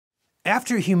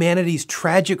After humanity's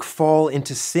tragic fall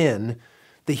into sin,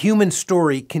 the human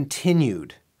story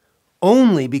continued,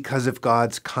 only because of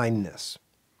God's kindness.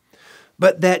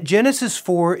 But that Genesis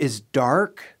 4 is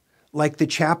dark, like the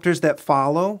chapters that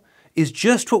follow, is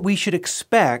just what we should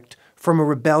expect from a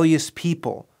rebellious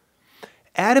people.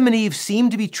 Adam and Eve seem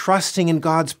to be trusting in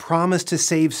God's promise to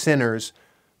save sinners,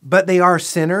 but they are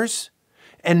sinners,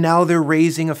 and now they're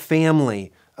raising a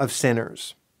family of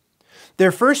sinners.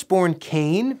 Their firstborn,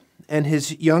 Cain, and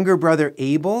his younger brother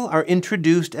Abel are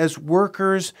introduced as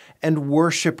workers and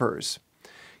worshipers.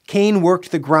 Cain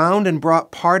worked the ground and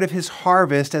brought part of his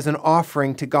harvest as an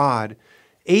offering to God.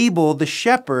 Abel, the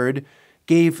shepherd,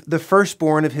 gave the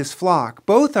firstborn of his flock.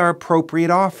 Both are appropriate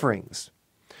offerings.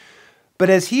 But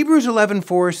as Hebrews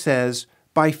 11:4 says,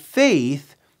 by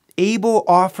faith, Abel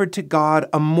offered to God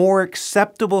a more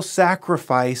acceptable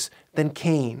sacrifice than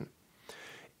Cain.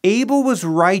 Abel was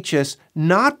righteous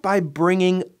not by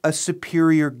bringing a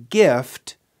superior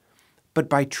gift, but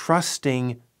by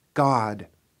trusting God.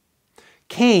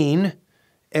 Cain,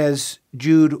 as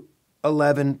Jude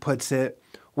 11 puts it,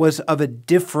 was of a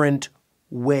different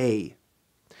way.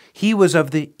 He was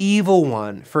of the evil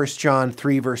one, 1 John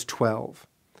 3, verse 12.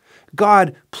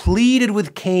 God pleaded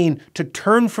with Cain to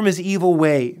turn from his evil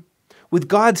way. With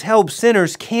God's help,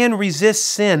 sinners can resist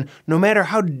sin, no matter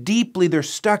how deeply they're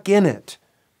stuck in it.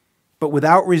 But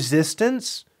without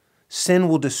resistance, sin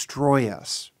will destroy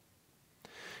us.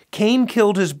 Cain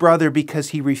killed his brother because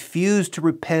he refused to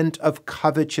repent of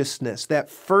covetousness, that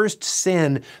first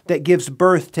sin that gives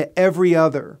birth to every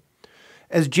other.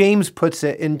 As James puts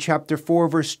it in chapter 4,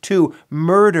 verse 2,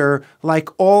 murder, like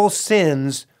all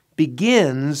sins,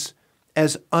 begins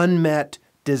as unmet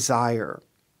desire.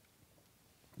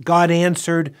 God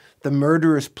answered the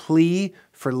murderer's plea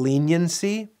for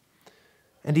leniency,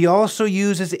 and he also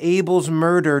uses Abel's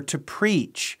murder to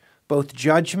preach both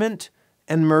judgment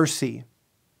and mercy.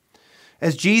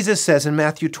 As Jesus says in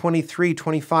Matthew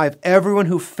 23:25, everyone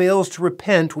who fails to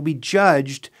repent will be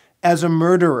judged as a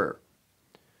murderer.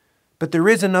 But there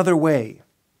is another way.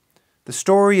 The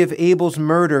story of Abel's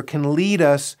murder can lead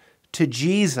us to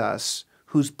Jesus,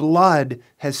 whose blood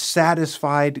has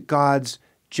satisfied God's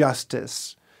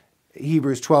justice.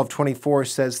 Hebrews 12:24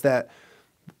 says that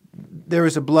there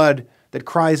is a blood that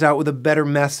cries out with a better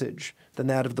message than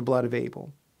that of the blood of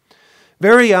Abel.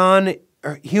 Very on,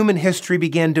 human history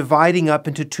began dividing up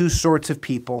into two sorts of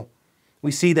people.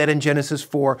 We see that in Genesis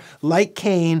 4. Like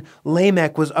Cain,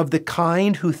 Lamech was of the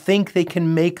kind who think they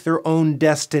can make their own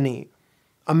destiny.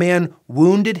 A man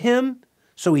wounded him,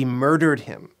 so he murdered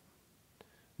him.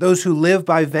 Those who live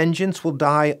by vengeance will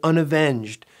die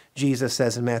unavenged, Jesus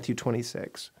says in Matthew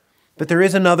 26. But there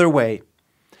is another way.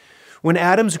 When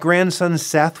Adam's grandson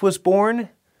Seth was born,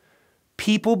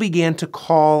 people began to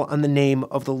call on the name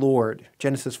of the Lord,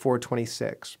 Genesis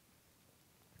 4:26.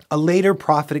 A later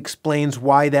prophet explains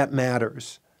why that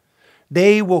matters.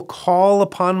 They will call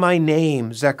upon my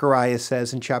name, Zechariah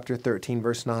says in chapter 13,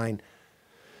 verse 9.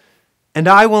 And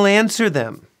I will answer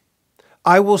them.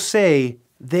 I will say,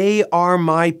 they are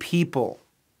my people.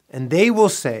 And they will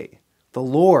say, the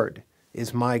Lord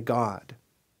is my God.